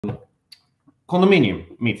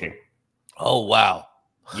condominium meeting. Oh, wow.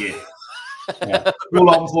 Yeah. Yeah. Full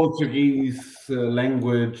on Portuguese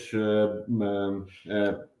language,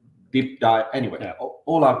 deep dive. Anyway, yeah.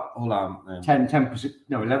 all our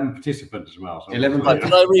 11 participants as well. So 11. Right,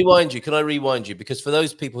 can I rewind you? Can I rewind you? Because for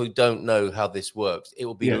those people who don't know how this works, it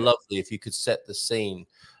would be lovely if you could set the scene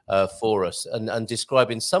for us and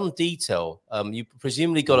describe in some detail. You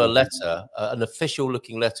presumably got a letter, an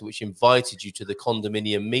official-looking letter, which invited you to the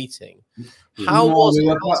condominium meeting. How was it?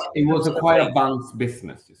 It was a quite advanced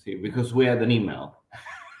business, you see, because we had an email.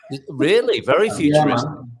 Really? Very futuristic.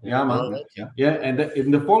 Yeah, man. Yeah, and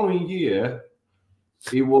in the following year,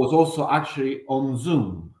 it was also actually on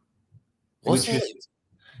Zoom. Was it?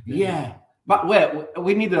 Yeah. But well,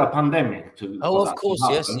 we needed a pandemic to. Oh, of course,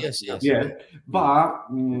 yes. Yeah, but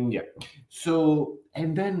yeah. So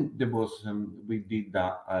and then there was we did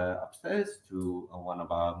that upstairs to one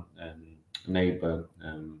of our neighbor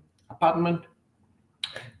apartment.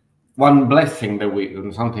 One blessing that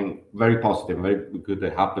something very positive, very good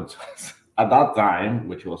that happened to us at that time,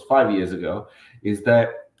 which was 5 years ago, is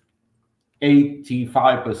that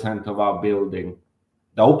 85% of our building,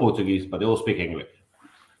 they're all Portuguese, but they all speak English.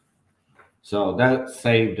 So that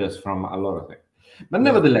saved us from a lot of things. But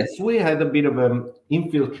nevertheless, we had a bit of an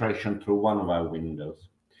infiltration through one of our windows.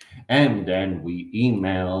 And then we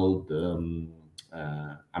emailed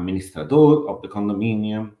administrador of the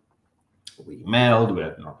condominium. We emailed, we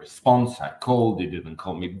had no response. I called, they didn't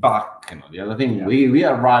call me back. You know, the other thing, we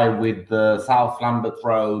arrived with the South Lambeth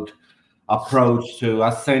Road approach to I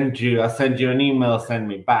send you an email, send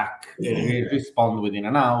me back. Respond within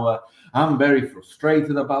an hour. I'm very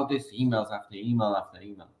frustrated about this, emails after email after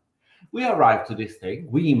email. We arrived to this thing.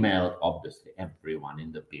 We emailed, obviously, everyone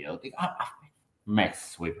in the building.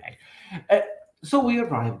 Mess we made. So we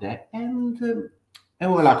arrived there, and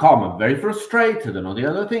we're like, oh, I'm very frustrated, and all the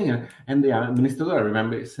other thing. And the minister, I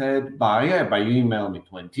remember, he said, but you emailed me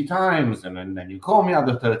 20 times, and then you call me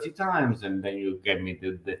other 30 times, and then you gave me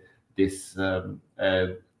this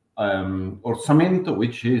orçamento,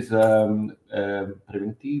 which is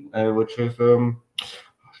preventive, which is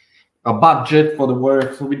a budget for the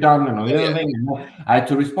work to be done, and all the other thing. I had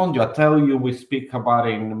to respond to you. I tell you, we speak about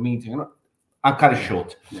it in the meeting. I cut it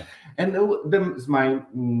short. Yeah. And then is my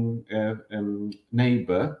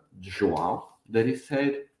neighbor, João, that he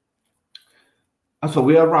said, so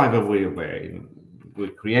we arrived we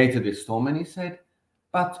created this storm, and he said,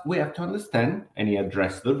 but we have to understand, and he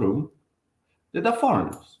addressed the room, that they're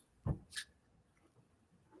foreigners.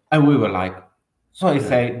 And we were like, so I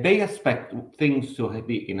say, they expect things to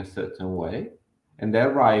be in a certain way, and they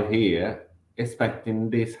arrive here expecting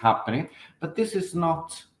this happening, but this is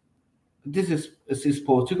not. This is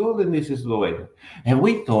Portugal, and this is the way. And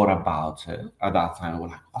we thought about it at that time. We're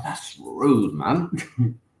like, oh, that's rude, man.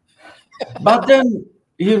 But then,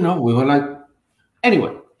 we were like,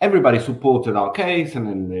 anyway, everybody supported our case, and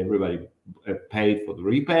then everybody paid for the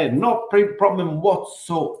repair. No problem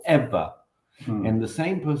whatsoever. And the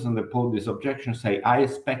same person that pulled this objection say, I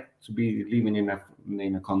expect to be living in a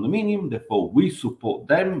condominium, therefore we support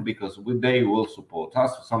them because they will support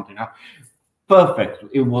us or something else. Perfect.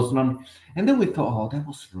 It was none. And then we thought, oh, that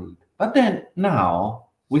was rude. But then now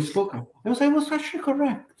we spoke. It was actually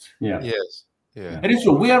correct. Yeah. Yes. Yeah. And it's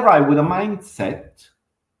true. We arrived with a mindset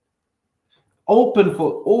open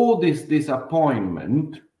for all this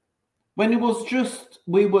disappointment when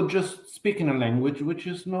we were just speaking a language which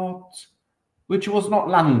was not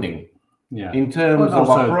landing. Yeah. In terms of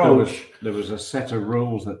approach. There was a set of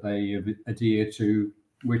rules that they adhere to,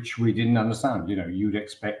 which we didn't understand. You'd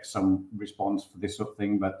expect some response for this sort of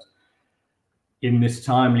thing, but in this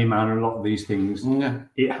timely manner, a lot of these things,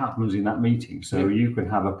 it happens in that meeting. So you can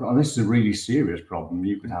have and this is a really serious problem.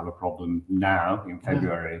 You could have a problem now in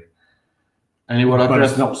February. And but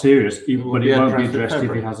it's not serious, but it won't be addressed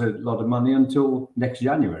if he has a lot of money until next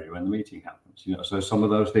January when the meeting happens. So some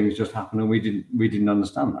of those things just happen, and we didn't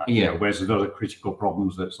understand that. Yeah. Whereas there's other critical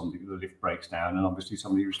problems that the lift breaks down, and obviously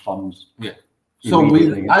somebody responds. Yeah. So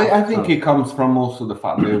I think it comes from also the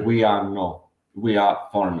fact that we are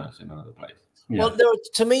foreigners in another place. Yeah. Well,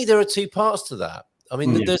 to me, there are two parts to that. I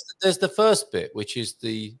mean, there's the first bit, which is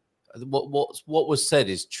what was said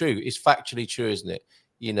is true. It's factually true, isn't it?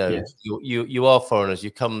 You are foreigners.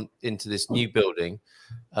 You come into this new building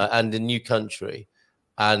and a new country,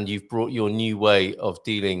 and you've brought your new way of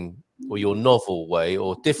dealing, or your novel way,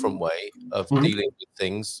 or different way of dealing with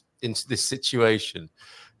things into this situation.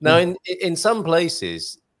 Now, in some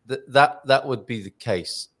places, that would be the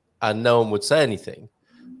case, and no one would say anything.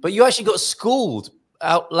 But you actually got schooled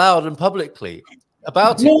out loud and publicly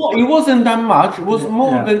about it. No, it wasn't that much. It was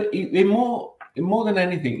more than more than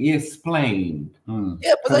anything, he explained.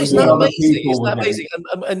 Yeah, but isn't that amazing? Isn't that amazing?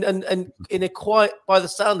 And in a quite, by the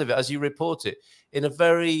sound of it, as you report it, in a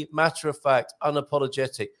very matter-of-fact,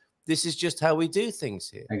 unapologetic, this is just how we do things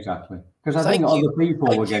here. Exactly. Because I think other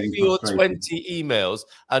people were getting frustrated. Your 20 emails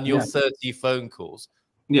and your 30 phone calls.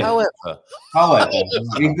 Yeah. However,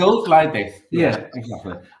 it goes like this. Yeah,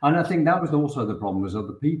 exactly. And I think that was also the problem, was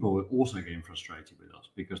other people were also getting frustrated with us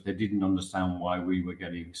because they didn't understand why we were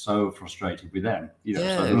getting so frustrated with them. You know,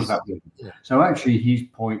 so there was that. So actually, his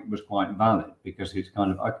point was quite valid because it's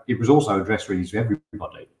kind of, it was also addressed really to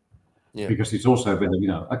everybody. Yeah. Because it's also been, you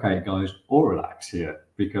know, okay, guys, all relax here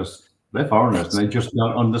because they're foreigners and they just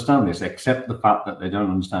don't understand this, except the fact that they don't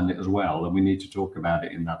understand it as well, and we need to talk about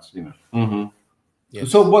it in that, you know. Yes.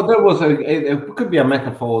 So what there was it could be a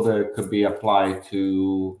metaphor that could be applied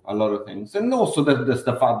to a lot of things, and also there's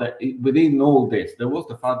the fact that within all this there was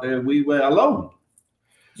the fact that we were alone.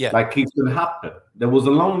 Yeah, like it could happen. There was a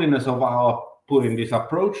loneliness of our putting this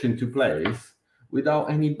approach into place without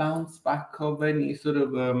any bounce back of any sort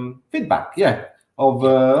of feedback. Yeah, of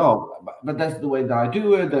but that's the way that I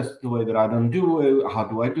do it. That's the way that I don't do it. How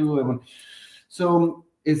do I do it? So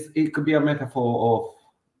it could be a metaphor of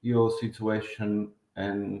your situation.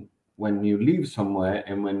 And when you leave somewhere,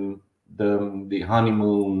 and when the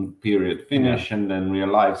honeymoon period finish, and then real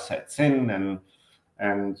life sets in,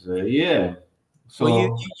 and so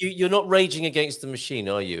well, you're not raging against the machine,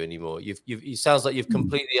 are you anymore? It sounds like you've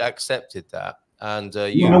completely accepted that, and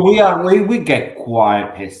we get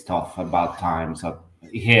quite pissed off about times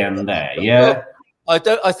here and there. Yeah,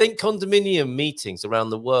 well, I think condominium meetings around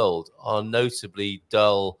the world are notably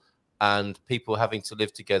dull, and people having to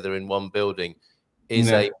live together in one building. Is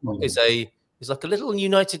like a little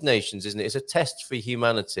United Nations, isn't it? It's a test for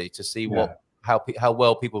humanity to see how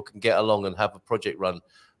well people can get along and have a project run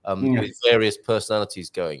with various personalities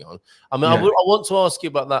going on. I mean, I want to ask you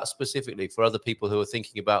about that specifically for other people who are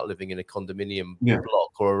thinking about living in a condominium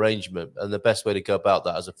block or arrangement, and the best way to go about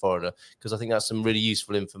that as a foreigner, because I think that's some really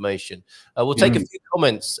useful information. We'll take a few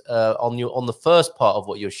comments on the first part of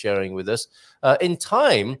what you're sharing with us. In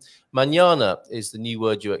time, mañana is the new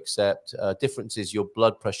word you accept. Difference is your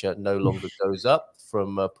blood pressure no longer goes up,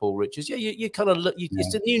 from Paul Richards. Yeah, you kind of look.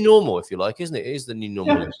 It's the new normal, if you like, isn't it? It is the new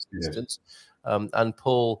normal in this instance. And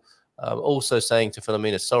Paul also saying to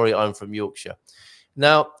Philomena, sorry, I'm from Yorkshire.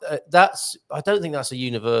 Now, I don't think that's a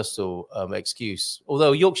universal excuse,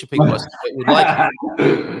 although Yorkshire people would like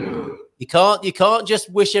it. You can't just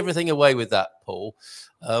wish everything away with that, Paul.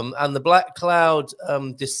 And the black cloud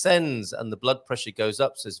descends and the blood pressure goes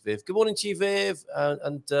up, says Viv. Good morning to you, Viv.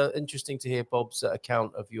 And interesting to hear Bob's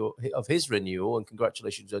account of his renewal, and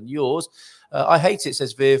congratulations on yours. I hate it,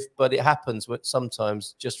 says Viv, but it happens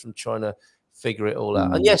sometimes just from trying to figure it all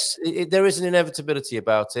out. And yes, there is an inevitability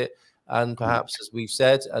about it. And perhaps, as we've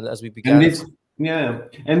said, and as we began,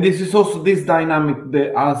 and this is also this dynamic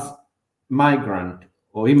that as migrant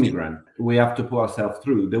or immigrant we have to put ourselves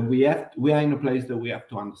through, that we are in a place that we have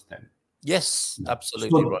to understand. Yes,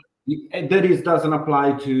 absolutely, so right. That doesn't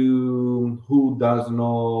apply to who does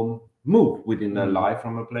not move within their life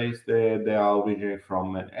from a place they are originally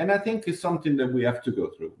from, and I think it's something that we have to go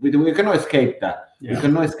through. We cannot escape that. We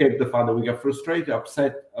cannot escape the fact that we get frustrated,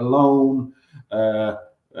 upset, alone,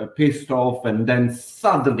 pissed off, and then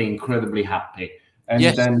suddenly incredibly happy, and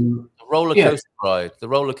then roller coaster ride, the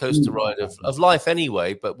roller coaster ride of life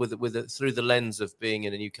anyway, but through the lens of being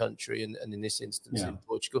in a new country, and in this instance in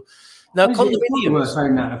Portugal. Now, condominiums. We're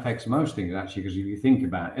saying that affects most things actually, because if you think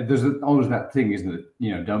about it, there's always that thing, isn't it?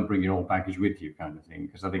 You know, don't bring your old baggage with you, kind of thing.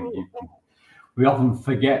 Because I think we often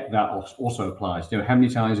forget that also applies. You know, how many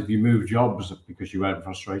times have you moved jobs because you weren't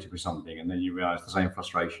frustrated with something, and then you realise the same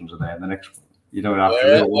frustrations are there in the next one? You don't have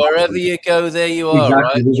to. Wherever you go, there you are.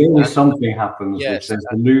 Exactly. Right? There's always something happens which says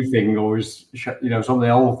the new thing always, some of the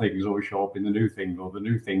old things always show up in the new thing, or the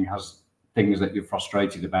new thing has things that you're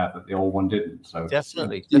frustrated about that the old one didn't. So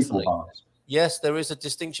definitely. Yes, there is a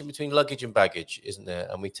distinction between luggage and baggage, isn't there?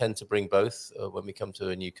 And we tend to bring both when we come to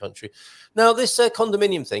a new country. Now, this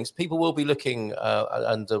condominium things, people will be looking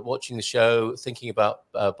and watching the show, thinking about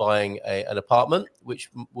buying an apartment, which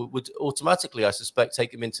would automatically, I suspect,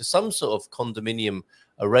 take them into some sort of condominium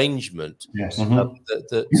arrangement. Yes.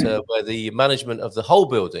 Where the management of the whole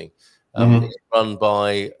building is run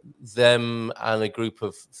by them and a group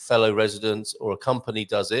of fellow residents, or a company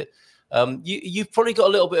does it. You've probably got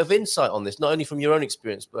a little bit of insight on this, not only from your own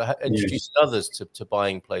experience, but introducing others to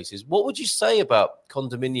buying places. What would you say about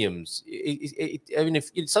condominiums? I mean,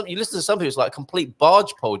 if you listen to some people, it's like a complete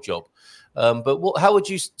barge pole job. But how would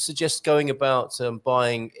you suggest going about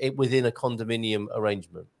buying it within a condominium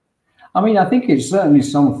arrangement? I mean, I think it's certainly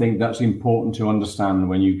something that's important to understand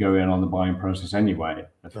when you go in on the buying process anyway,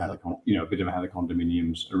 of how a bit of how the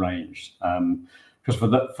condominium's arranged. Because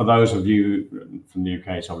for those of you from the UK,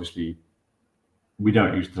 it's obviously, we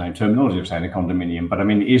don't use the same terminology of saying a condominium, but I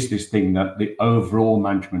mean, it is this thing that the overall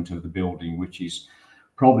management of the building, which is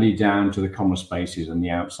probably down to the common spaces and the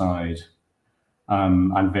outside,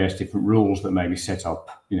 and various different rules that may be set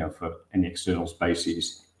up, for any external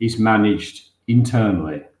spaces, is managed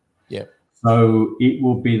internally. Yeah. So it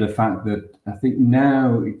will be the fact that I think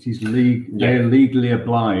now it is they're legally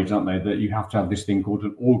obliged, aren't they, that you have to have this thing called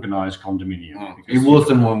an organised condominium. It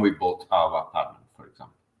wasn't when we bought our apartment, for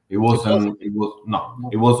example. It wasn't.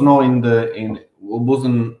 It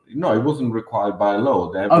wasn't required by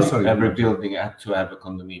law. Every building had to have a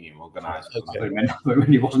condominium organised. Okay.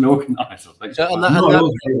 When it wasn't organised.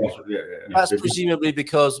 That's presumably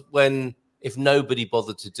because if nobody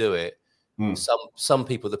bothered to do it, some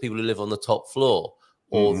people, the people who live on the top floor,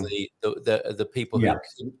 or the people who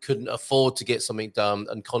couldn't afford to get something done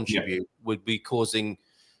and contribute, would be causing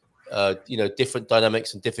different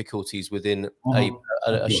dynamics and difficulties within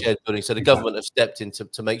a shared building. So the government have stepped in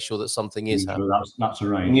to make sure that something is happening. That's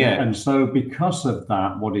arranged. Yeah. And so because of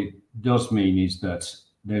that, what it does mean is that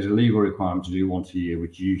there's a legal requirement to do once a year,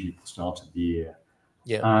 which usually at the start of the year.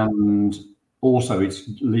 Yeah. And also it's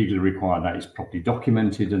legally required that it's properly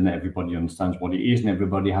documented and everybody understands what it is and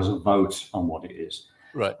everybody has a vote on what it is.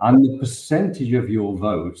 Right. And the percentage of your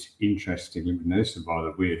vote, interestingly, this is a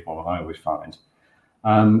rather weird one I always find,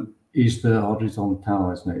 is the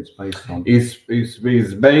horizontal, isn't it? It's based on.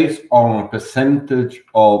 It's based on a percentage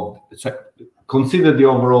of. Consider the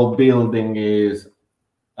overall building is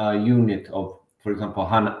a unit of, for example,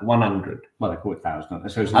 100. Well, they call it 1,000.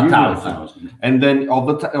 So it's 1,000. And then of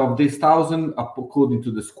this 1,000, according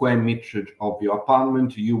to the square meterage of your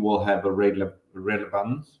apartment, you will have a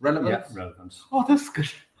relevance. Yeah, relevance. Oh, that's good.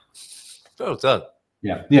 Well done.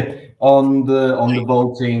 Yeah. Yeah. On the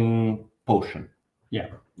voting portion. Yeah.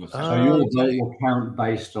 So your vote will count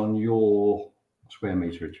based on your square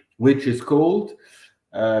meterage, which is called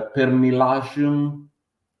permillage.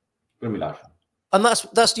 And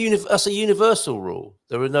that's a universal rule.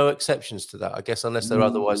 There are no exceptions to that, I guess, unless they're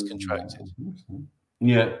otherwise contracted.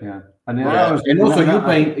 Yeah. And also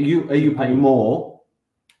you pay more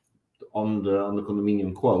on the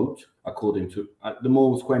condominium quote according to the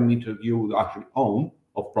more square meter you actually own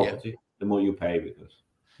of property, the more you pay because.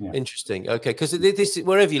 Yeah. Interesting. Okay, because this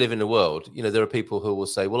wherever you live in the world, there are people who will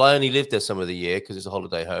say, "Well, I only live there some of the year because it's a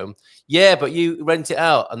holiday home." Yeah, but you rent it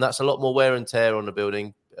out, and that's a lot more wear and tear on the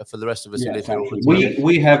building for the rest of us who live here.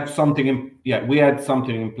 We have something in. Yeah, we had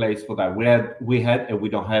something in place for that. We had, and we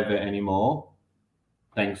don't have it anymore.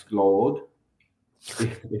 Thanks, Lord.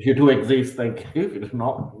 If you do exist, thank you. If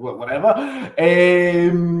not, whatever.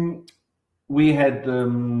 We had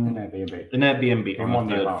an Airbnb on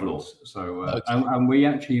the third floor. So, and we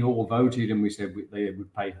actually all voted, and we said they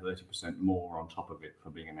would pay 30% more on top of it for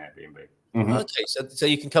being an Airbnb. Okay, so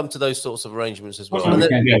you can come to those sorts of arrangements as well. I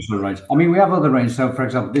mean, we have other arrangements. So, for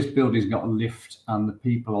example, this building's got a lift, and the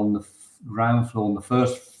people on the ground floor, on the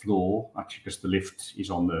first floor, actually, because the lift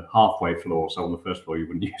is on the halfway floor, so on the first floor you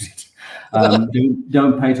wouldn't use it.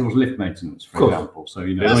 Don't pay towards lift maintenance, for example. So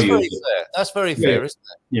that's very fair. That's very fair, isn't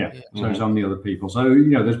it? Yeah. So it's on the other people. So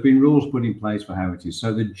there's been rules put in place for how it is.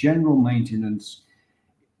 So the general maintenance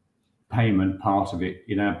payment part of it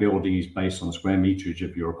in our building is based on the square meterage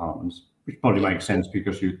of your apartments, which probably makes sense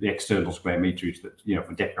because the external square meterage that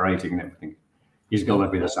for decorating and everything is going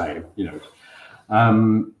to be the same.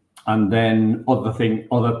 And then other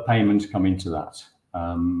payments come into that,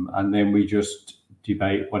 and then we just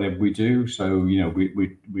debate whatever we do. So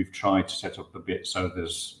we've tried to set up a bit so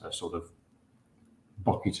there's a sort of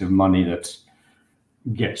bucket of money that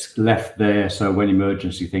gets left there. So when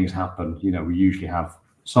emergency things happen, we usually have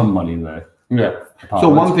some money in there. Yeah. So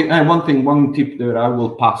one tip that I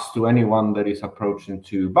will pass to anyone that is approaching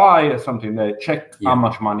to buy something, that check how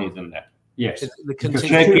much money is in there. Yes, check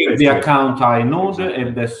the account in order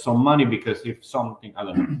if there's some money, because if something, I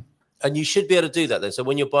don't know. And you should be able to do that then. So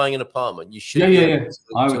when you're buying an apartment, you should.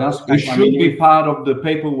 I would ask. It should be part of the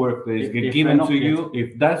paperwork that is given to you.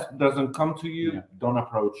 If that doesn't come to you, don't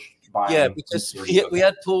approach buying. Yeah, because we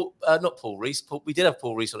had not Paul Rees. We did have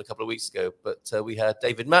Paul Rees on a couple of weeks ago, but we had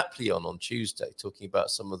David Mapley on Tuesday talking about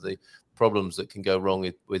some of the problems that can go wrong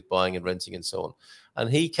with buying and renting and so on. And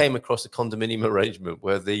he came across a condominium arrangement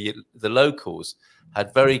where the locals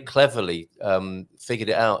had very cleverly figured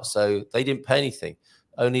it out, so they didn't pay anything.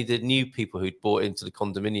 only the new people who'd bought into the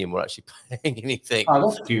condominium were actually paying anything. Oh,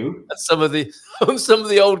 that's cute. And some of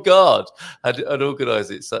the old guard had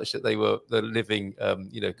organised it such that they were living,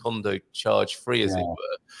 condo charge free, as it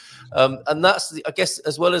were. And that's I guess,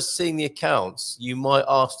 as well as seeing the accounts, you might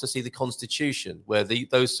ask to see the constitution, where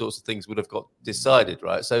those sorts of things would have got decided,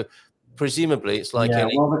 right? So presumably it's like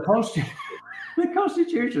the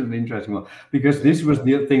constitution is an interesting one, because this was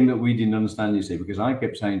the thing that we didn't understand, you see, because I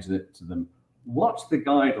kept saying to them, what's the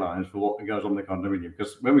guidelines for what goes on the condominium?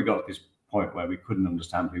 Because when we got to this point where we couldn't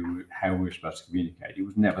understand how we were supposed to communicate, it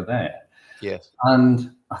was never there. Yes.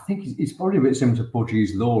 And I think it's probably a bit similar to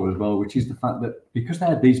Portuguese law as well, which is the fact that because they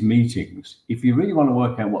had these meetings, if you really want to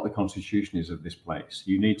work out what the constitution is of this place,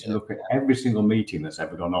 you need to look at every single meeting that's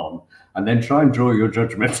ever gone on and then try and draw your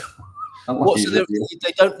judgment.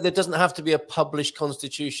 There doesn't have to be a published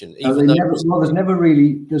constitution. There's never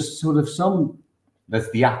really. There's sort of some. There's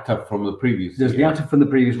the acta from the previous. There's the acta from the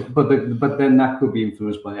previous, but then that could be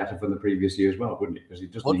influenced by the acta from the previous year as well, wouldn't it? Because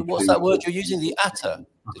it doesn't. What's that word you're using? The acta.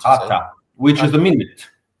 Acta, which is the minute.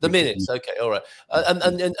 The minutes. Okay, all right.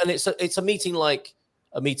 And it's a meeting like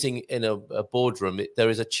a meeting in a boardroom.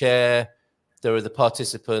 There is a chair. There are the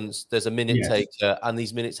participants, there's a minute taker, and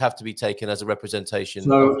these minutes have to be taken as a representation.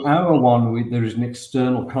 So our one, there is an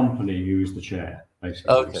external company who is the chair,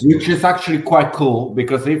 basically. Okay. Which is actually quite cool,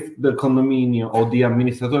 because if the condominium or the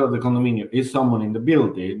administrator of the condominium is someone in the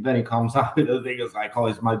building, then it comes out with the things like, oh,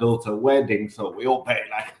 it's my daughter's wedding, so we all pay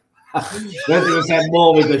like 20%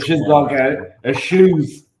 more because she's got a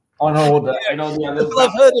shoes on order. I've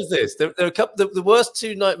heard of this. There are a couple. The worst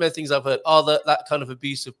two nightmare things I've heard are that kind of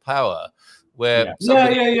abuse of power, where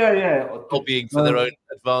lobbying for their own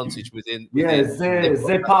advantage within.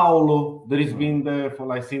 Zé Paulo, that has been there for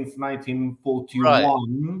like since 1941.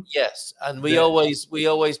 Right. Yes, and we always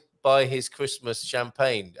buy his Christmas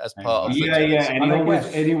champagne as part of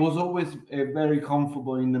and he was always very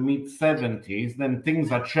comfortable in the mid-70s. Then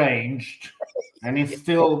things are changed, and he's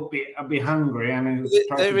still be hungry, and he's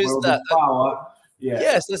trying to grow the power.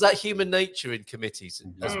 Yes, there's that human nature in committees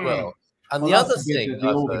as well. And the other thing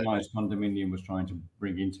the organised condominium was trying to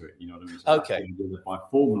bring into it, you know what I mean? So okay. By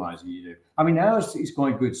formalising it. I mean, ours is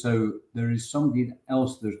quite good. So there is somebody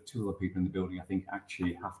else, there's two other people in the building, I think,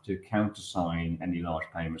 actually have to countersign any large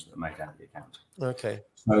payments that are made out of the account. Okay.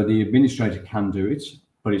 So the administrator can do it,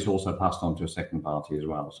 but it's also passed on to a second party as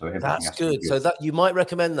well. So that's good. So that you might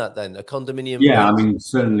recommend that then, a condominium. Yeah, I mean,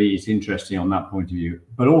 certainly it's interesting on that point of view.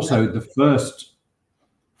 But also the first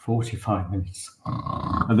 45 minutes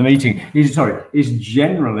of the meeting is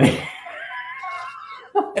generally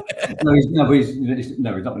it's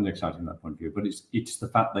not an exciting that point of view, but it's the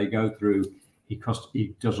fact they go through. He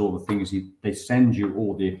does all the things. They send you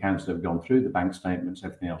all the accounts that have gone through, the bank statements,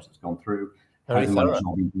 everything else that's gone through, how the money's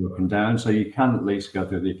not been broken down, so you can at least go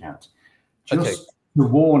through the accounts. Just to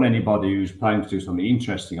warn anybody who's planning to do something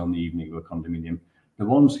interesting on the evening of a condominium, the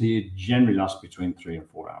ones here generally last between 3 and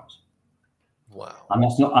 4 hours. Wow. And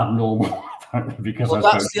that's not abnormal. Because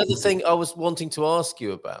that's the other thing I was wanting to ask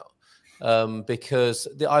you about, because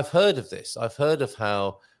I've heard of this. I've heard of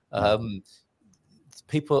how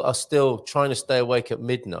people are still trying to stay awake at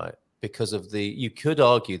midnight because of you could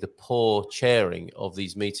argue, the poor chairing of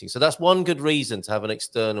these meetings. So that's one good reason to have an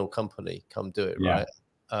external company come do it, right?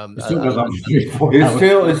 It's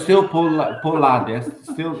still poor ladders.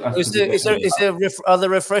 Is there other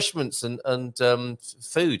refreshments and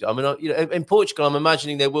food? I mean, in Portugal, I'm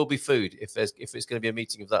imagining there will be food if it's going to be a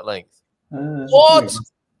meeting of that length. What?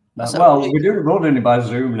 We're doing it by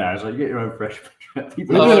Zoom now, so you get your own fresh.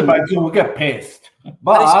 People doing it by Zoom, we'll get pissed.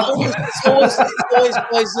 But it's always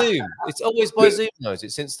by Zoom. It's always by Zoom, though, is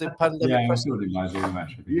it? Since the pandemic. Yeah, it's already by Zoom,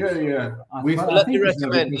 actually. Yeah. Let me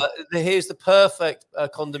recommend. Here's the perfect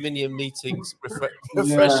condominium meetings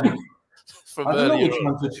refreshing from I don't know earlier. Which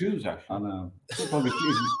one to choose, actually. I know.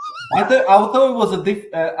 I thought it was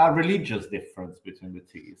a religious difference between the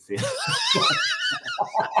two.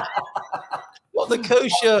 What, the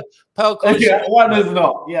kosher pal kosher? Yeah, one is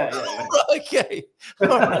not. Yeah. Okay. All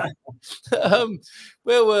right.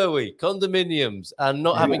 Where were we? Condominiums and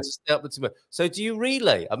not having to stay up with too much. So do you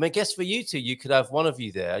relay? I mean, I guess for you two, you could have one of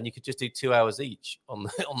you there, and you could just do 2 hours each on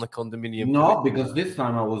the condominium. No, because this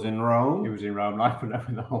time I was in Rome. He was in Rome. I put up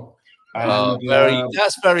with the whole.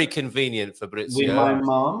 That's very convenient for Fabrizio. With my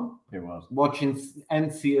mum, it was watching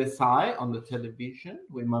NCSI on the television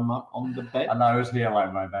with my mum on the bed, and I was here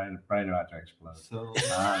like my brain had to explode. So,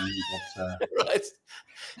 right,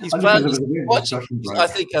 he's planning to watch. I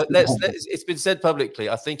think it's been said publicly.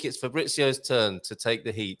 I think it's Fabrizio's turn to take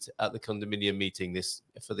the heat at the condominium meeting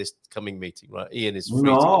for this coming meeting. Right, Ian is free.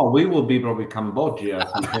 No, we will be probably Cambodia.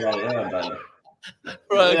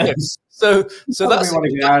 Right. Okay. So that's we want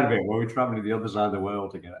to get out of it. Well, we're traveling to the other side of the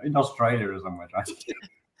world to get in Australia or somewhere. Right?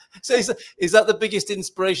 So is that the biggest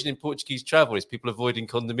inspiration in Portuguese travel? Is people avoiding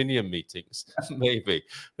condominium meetings? Maybe.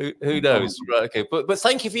 Who knows? Right. Okay. But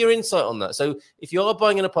thank you for your insight on that. So if you are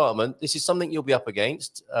buying an apartment, this is something you'll be up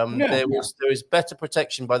against. There is better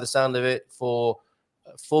protection by the sound of it for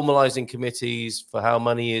formalizing committees, for how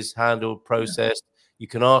money is handled, processed. You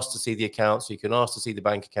can ask to see the accounts. You can ask to see the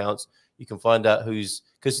bank accounts. You can find out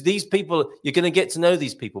because these people, you're going to get to know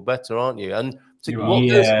these people better, aren't you? And keep it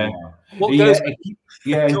nice.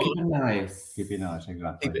 Keep it nice,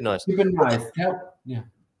 exactly. Keep it nice. Keep it nice.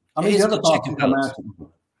 I mean, the other part to come out.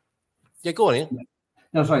 Yeah, go on, Ian.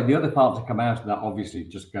 No, sorry. The other part to come out of that, obviously,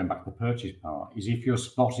 just going back to the purchase part, is if you're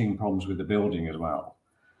spotting problems with the building as well.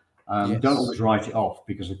 Don't always write it off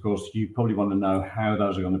because, of course, you probably want to know how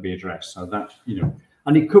those are going to be addressed. So that,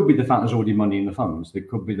 and it could be the fact there's already money in the funds. There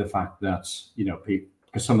could be the fact that,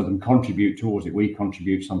 because some of them contribute towards it, we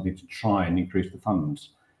contribute something to try and increase the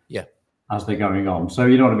funds. Yeah. As they're going on. So,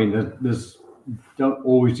 you know what I mean? There's don't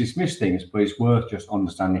always dismiss things, but it's worth just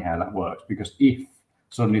understanding how that works. Because if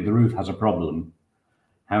suddenly the roof has a problem,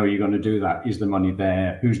 how are you going to do that? Is the money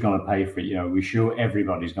there? Who's going to pay for it? We're sure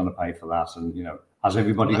everybody's going to pay for that. And, has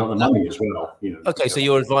everybody got the money as well? Okay, so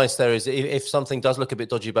your advice there is if something does look a bit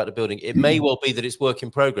dodgy about the building, it may well be that it's work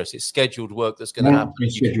in progress. It's scheduled work that's going to happen.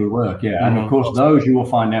 It's scheduled work, yeah. And of course, those you will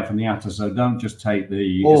find out from the ATA. So don't just take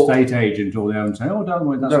the estate agent or the owner and say, "Oh, don't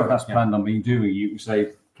worry, that's planned on being doing." You can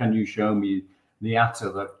say, "Can you show me the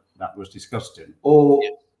ATA that was discussed in?" Or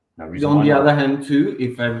on the other hand, too,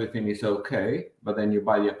 if everything is okay, but then you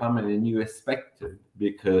buy the apartment and you expect it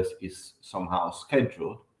because it's somehow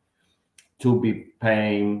scheduled to be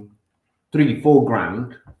paying 3-4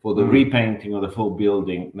 grand for the repainting of the full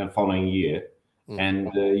building the following year,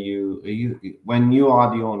 and you when you are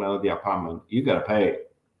the owner of the apartment, you gotta pay.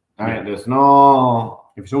 Right? There's no,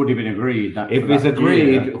 if it's already been agreed. If it's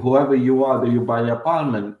agreed, whoever you are that you buy the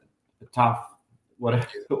apartment, tough,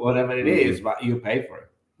 whatever it is, but you pay for it.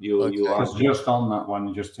 You are just on that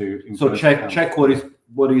one, just to check what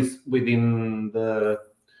is within the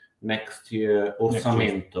next year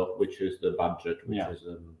orçamento, which is the budget, which is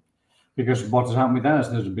because what has happened with us,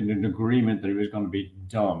 there's been an agreement that it was going to be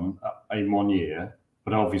done in 1 year,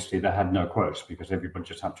 but obviously they had no quotes because everybody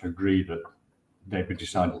just had to agree that they would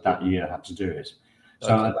decided that year had to do it.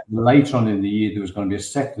 So later on in the year, there was going to be a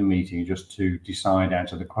second meeting just to decide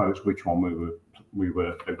out of the quotes which one we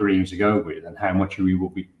were agreeing to go with and how much we will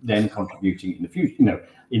be then contributing in the future,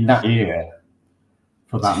 in that year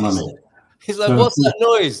for that money. He's like, what's that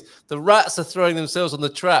noise? The rats are throwing themselves on the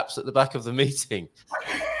traps at the back of the meeting.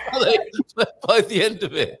 By the end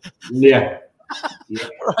of it. Yeah.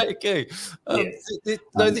 Right, okay.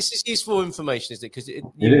 This is useful information, isn't it? Because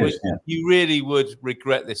you really would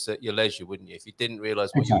regret this at your leisure, wouldn't you? If you didn't realise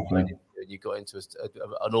what you were doing and you got into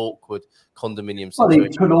an awkward condominium situation. Well,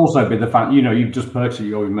 it could also be the fact, you've just purchased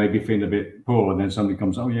it, or you may be feeling a bit poor, and then somebody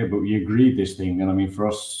comes, oh, yeah, but you agreed this thing. And I mean, for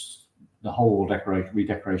us, the whole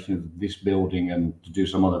redecoration of this building and to do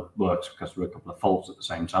some other works because there were a couple of faults at the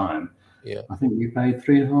same time. Yeah, I think we paid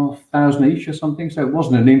 3,500 each or something. So it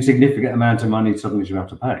wasn't an insignificant amount of money suddenly you have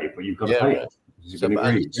to pay, but you've got to pay it.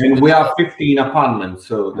 And we have 15 apartments,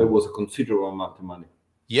 so there was a considerable amount of money.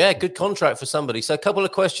 Yeah, good contract for somebody. So a couple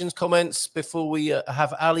of questions, comments before we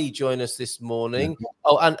have Ali join us this morning.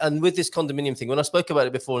 Oh, and with this condominium thing, when I spoke about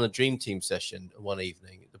it before in a Dream Team session one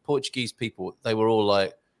evening, the Portuguese people, they were all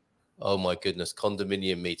like, oh my goodness,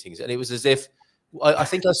 condominium meetings. And it was as if, I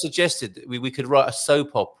think I suggested that we could write a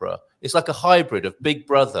soap opera. It's like a hybrid of Big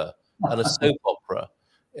Brother and a soap opera,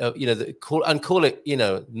 call it,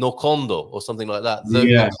 No Condo or something like that.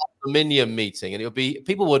 The condominium meeting. And it would be,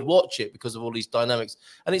 people would watch it because of all these dynamics.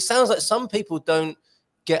 And it sounds like some people don't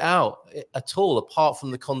get out at all apart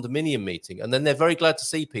from the condominium meeting, and then they're very glad to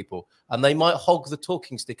see people, and they might hog the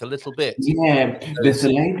talking stick a little bit. There's a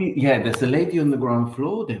lady on the ground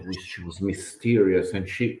floor there, she was mysterious, and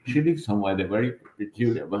she lives somewhere they're very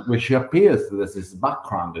peculiar, but when she appears, there's this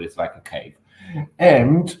background that is like a cave,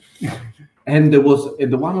 and there was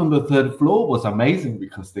the one on the third floor was amazing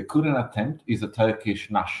because they couldn't attempt. He's a Turkish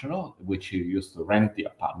national, which he used to rent the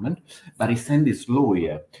apartment, but he sent this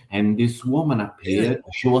lawyer, and this woman appeared.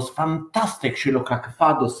 She was fantastic. She looked like a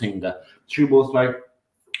fado singer. She was like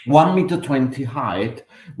 1.20 meters height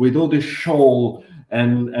with all this shawl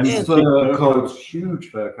and fur coat, huge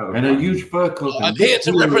fur coat, and a huge fur coat. I'm here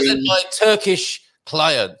to represent my Turkish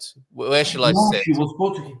client. Where shall I sit? She was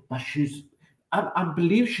Portuguese, but I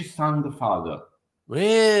believe she sang the father.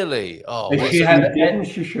 Really? Oh, and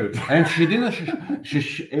she should. And she didn't. She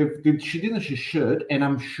should. And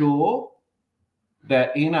I'm sure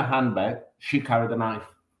that in a handbag she carried a knife.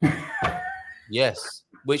 Yes,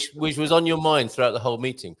 which was on your mind throughout the whole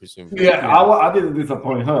meeting, presumably. Yeah, I didn't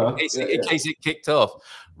disappoint her. In case it kicked off.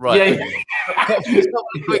 Right.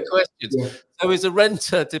 Quick questions. Yeah. So is a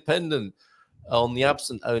renter dependent on the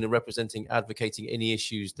absent owner representing, advocating any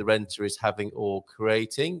issues the renter is having or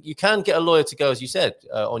creating? You can get a lawyer to go, as you said,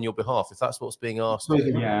 on your behalf, if that's what's being asked.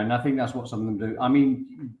 Yeah, and I think that's what some of them do. I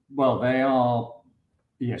mean, well, they are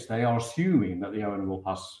assuming that the owner will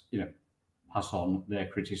pass on their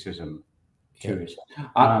criticism to it.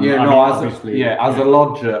 As a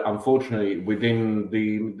lodger, unfortunately, within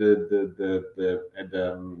the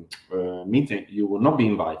meeting, you will not be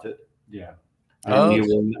invited. Yeah.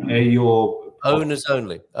 Your owners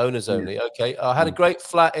only. Okay. I had a great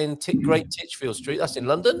flat in Great Titchfield Street. That's in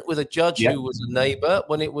London, with a judge who was a neighbour.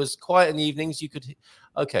 When it was quiet in the evenings, you could.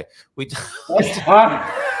 Okay, we.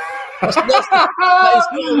 That is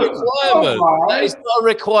not a requirement. That is not a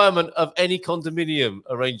requirement of any condominium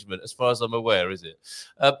arrangement, as far as I'm aware, is it?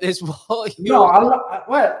 It's what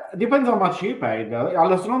well, it depends on how much you pay, though.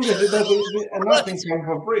 As long as it doesn't, nothing comes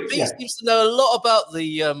for free. He seems to know a lot about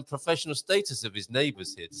the professional status of his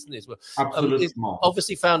neighbours here, doesn't he? As well, absolutely.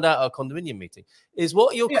 Obviously, found out at our condominium meeting. Is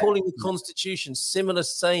what you're calling the Constitution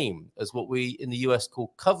same as what we in the US call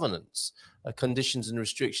covenants? Conditions and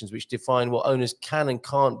restrictions which define what owners can and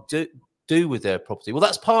can't do with their property. Well,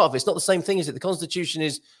 that's part of it. It's not the same thing, is it? The Constitution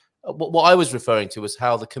is what I was referring to as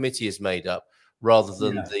how the committee is made up, rather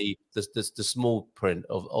than the small print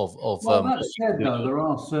of. Well, that said, though, there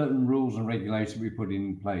are certain rules and regulations we put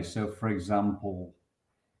in place. So, for example,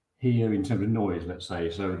 here in terms of noise, let's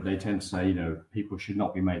say, so they tend to say, people should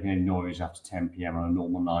not be making any noise after 10 p.m. on a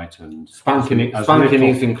normal night, and spanking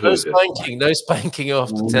is included. No spanking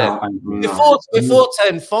after 10. Before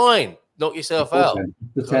 10, fine. Knock yourself out.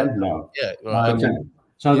 The 10, no. Yeah, right.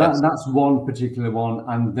 So that's one particular one,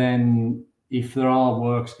 and then if there are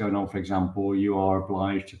works going on, for example, you are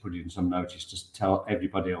obliged to put in some notice to tell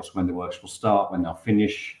everybody else when the works will start, when they'll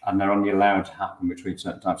finish, and they're only allowed to happen between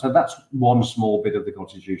certain times. So that's one small bit of the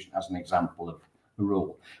Constitution as an example of the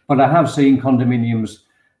rule. But I have seen condominiums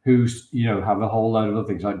who, have a whole load of other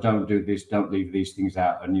things, like don't do this, don't leave these things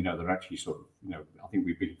out. And, they're actually sort of, I think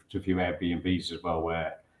we've been to a few Airbnbs as well,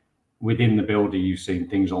 where within the building, you've seen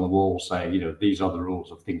things on the wall say, these are the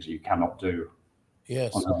rules of things that you cannot do.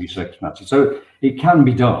 Yes. On these circumstances. So it can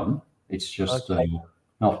be done. It's just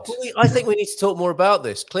not. I think we need to talk more about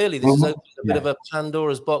this. Clearly, this is a bit of a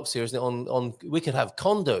Pandora's box here, isn't it? On we could have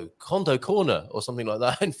Condo Corner or something like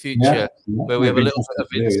that in future, where we have a little bit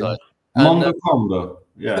of insight. Condo.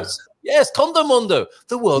 Yes, Condo Mondo,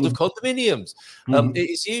 the world of condominiums.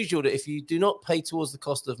 It's usual that if you do not pay towards the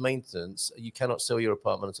cost of maintenance, you cannot sell your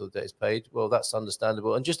apartment until the debt is paid. Well, that's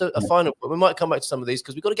understandable. And just a final point, we might come back to some of these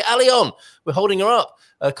because we've got to get Ali on. We're holding her up.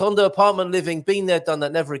 Condo, apartment living, been there, done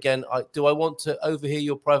that, never again. Do I want to overhear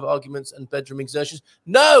your private arguments and bedroom exertions?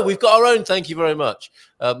 No, we've got our own. Thank you very much.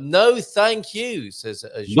 No, thank you, says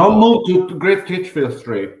Don't move to Great Titchfield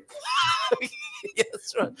Street. Yeah,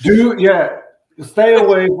 that's right. Stay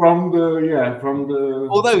away from the.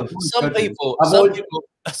 Although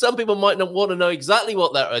some people might not want to know exactly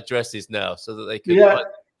what that address is now, so that they can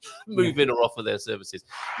move in or offer their services.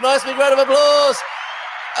 Nice big round of applause,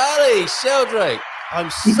 Ali Sheldrake. I'm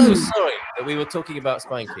so sorry that we were talking about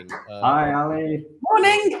spanking. Hi, Ali.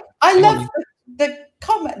 Morning. I love the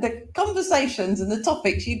conversations and the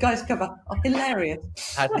topics you guys cover are hilarious.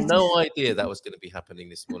 I had no idea that was going to be happening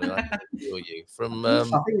this morning. I can assure you. I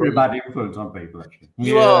think we're a bad influence on people, actually.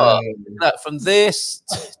 You are. From this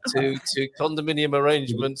to condominium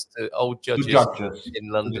arrangements to old judges in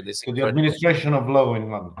London. It's to the administration of law in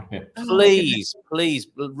London. Yeah. Please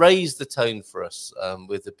raise the tone for us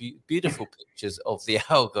with the beautiful pictures of the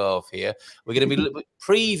Algarve here. We're going to be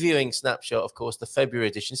previewing Snapshot, of course, the February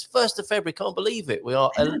edition. It's 1st of February. Can't believe it. We are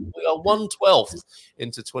 1/12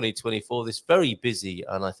 into 2024. This very busy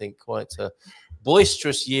and I think quite a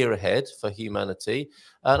boisterous year ahead for humanity,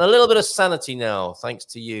 and a little bit of sanity now, thanks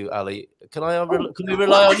to you, Ali. Can we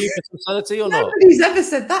rely on you for some sanity or not? Nobody's ever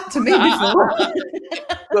said that to me before.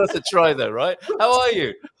 Worth a try, though, right? How are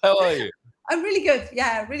you? I'm really good.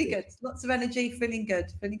 Yeah, really good. Lots of energy. Feeling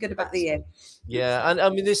good about the year. Yeah, and I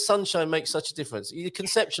mean, this sunshine makes such a difference.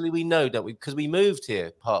 Conceptually, we know, don't we? Because we moved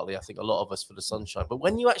here partly, I think, a lot of us, for the sunshine. But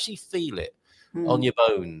when you actually feel it on your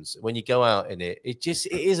bones, when you go out in it, it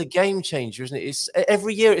is a game changer, isn't it? It's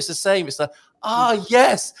every year it's the same. It's like,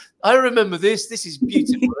 yes, I remember this. This is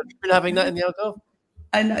beautiful. Have you been having that in the Algarve?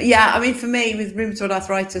 And yeah, I mean, for me with rheumatoid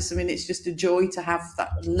arthritis, I mean, it's just a joy to have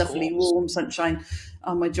that lovely warm sunshine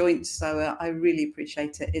on my joints. So I really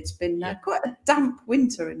appreciate it. It's been quite a damp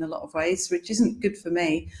winter in a lot of ways, which isn't good for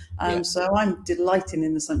me. So I'm delighting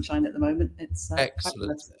in the sunshine at the moment. It's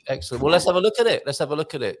excellent, excellent. Well, let's have a look at it. Let's have a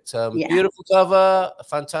look at it. Beautiful cover,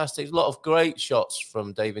 fantastic. A lot of great shots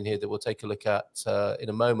from Dave in here that we'll take a look at in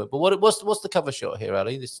a moment. But what's the cover shot here,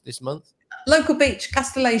 Ali? This month? Local beach,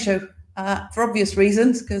 Castellagio. For obvious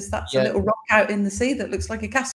reasons, because that's a little rock out in the sea that looks like a castle.